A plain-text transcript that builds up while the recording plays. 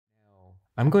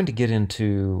I'm going to get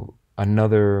into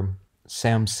another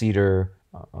Sam Seder,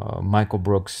 Michael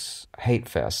Brooks hate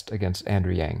fest against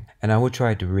Andrew Yang, and I will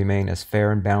try to remain as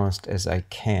fair and balanced as I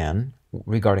can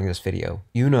regarding this video.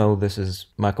 You know this is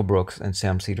Michael Brooks and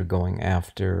Sam Seder going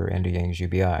after Andrew Yang's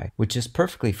UBI, which is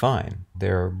perfectly fine.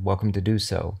 They're welcome to do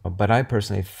so. But I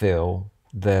personally feel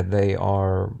that they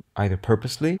are either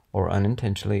purposely or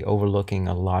unintentionally overlooking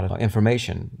a lot of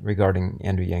information regarding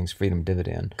Andrew Yang's freedom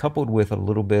dividend, coupled with a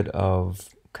little bit of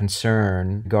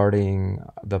concern regarding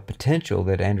the potential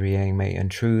that Andrew Yang may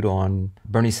intrude on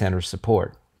Bernie Sanders'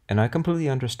 support. And I completely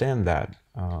understand that.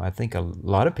 I think a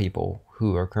lot of people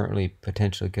who are currently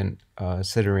potentially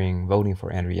considering voting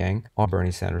for Andrew Yang are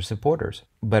Bernie Sanders supporters.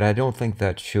 But I don't think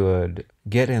that should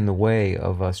get in the way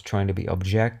of us trying to be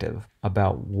objective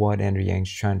about what Andrew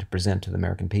Yang's trying to present to the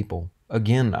American people.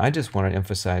 Again, I just want to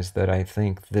emphasize that I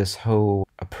think this whole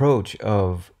approach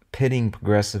of pitting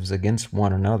progressives against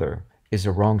one another is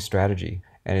a wrong strategy,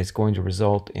 and it's going to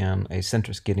result in a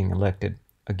centrist getting elected.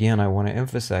 Again, I want to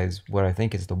emphasize what I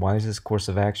think is the wisest course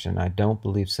of action. I don't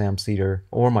believe Sam Seder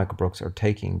or Michael Brooks are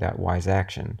taking that wise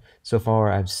action. So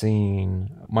far, I've seen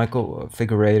Michael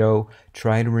Figueredo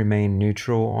try to remain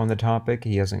neutral on the topic.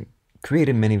 He hasn't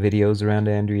created many videos around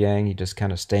Andrew Yang. He's just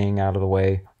kind of staying out of the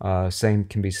way. Same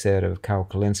can be said of Kyle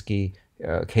Kalinske.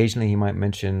 Occasionally, he might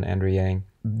mention Andrew Yang.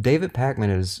 David Pakman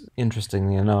is,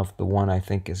 interestingly enough, the one I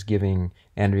think is giving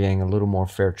Andrew Yang a little more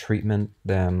fair treatment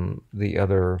than the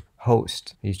other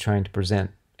host. He's trying to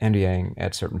present Andrew Yang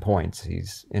at certain points.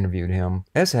 He's interviewed him,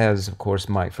 as has, of course,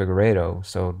 Mike Figueredo,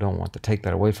 so don't want to take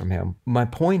that away from him. My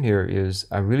point here is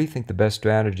I really think the best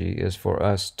strategy is for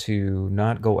us to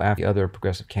not go after the other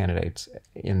progressive candidates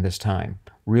in this time.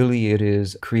 Really, it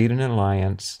is create an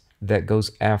alliance that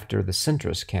goes after the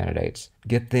centrist candidates,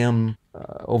 get them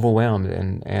overwhelmed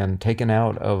and taken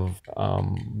out of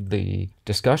the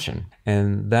discussion.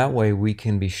 And that way we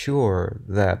can be sure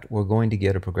that we're going to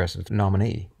get a progressive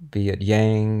nominee, be it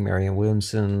Yang, Marianne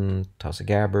Williamson, Tulsi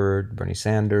Gabbard, Bernie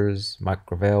Sanders, Mike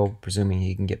Gravel, presuming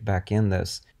he can get back in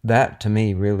this. That, to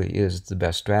me, really is the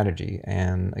best strategy.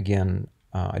 And again,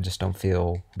 I just don't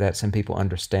feel that some people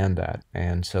understand that,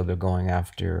 and so they're going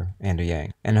after Andrew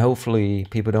Yang. And hopefully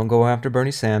people don't go after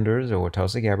Bernie Sanders or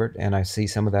Tulsi Gabbard, and I see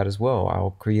some of that as well.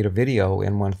 I'll create a video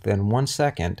in within 1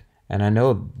 second, and I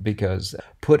know because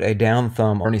put a down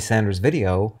thumb Bernie Sanders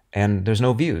video and there's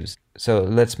no views. So it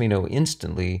lets me know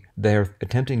instantly they're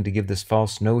attempting to give this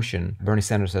false notion Bernie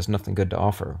Sanders has nothing good to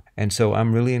offer. And so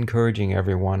I'm really encouraging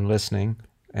everyone listening,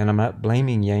 and I'm not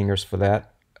blaming Yangers for that,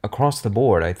 across the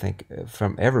board, I think,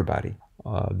 from everybody,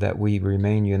 that we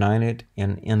remain united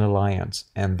and in alliance.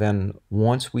 And then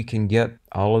once we can get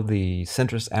all of the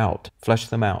centrists out, flesh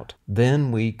them out,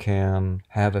 then we can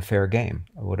have a fair game.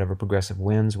 Whatever progressive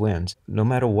wins, wins. No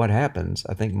matter what happens,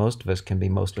 I think most of us can be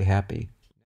mostly happy.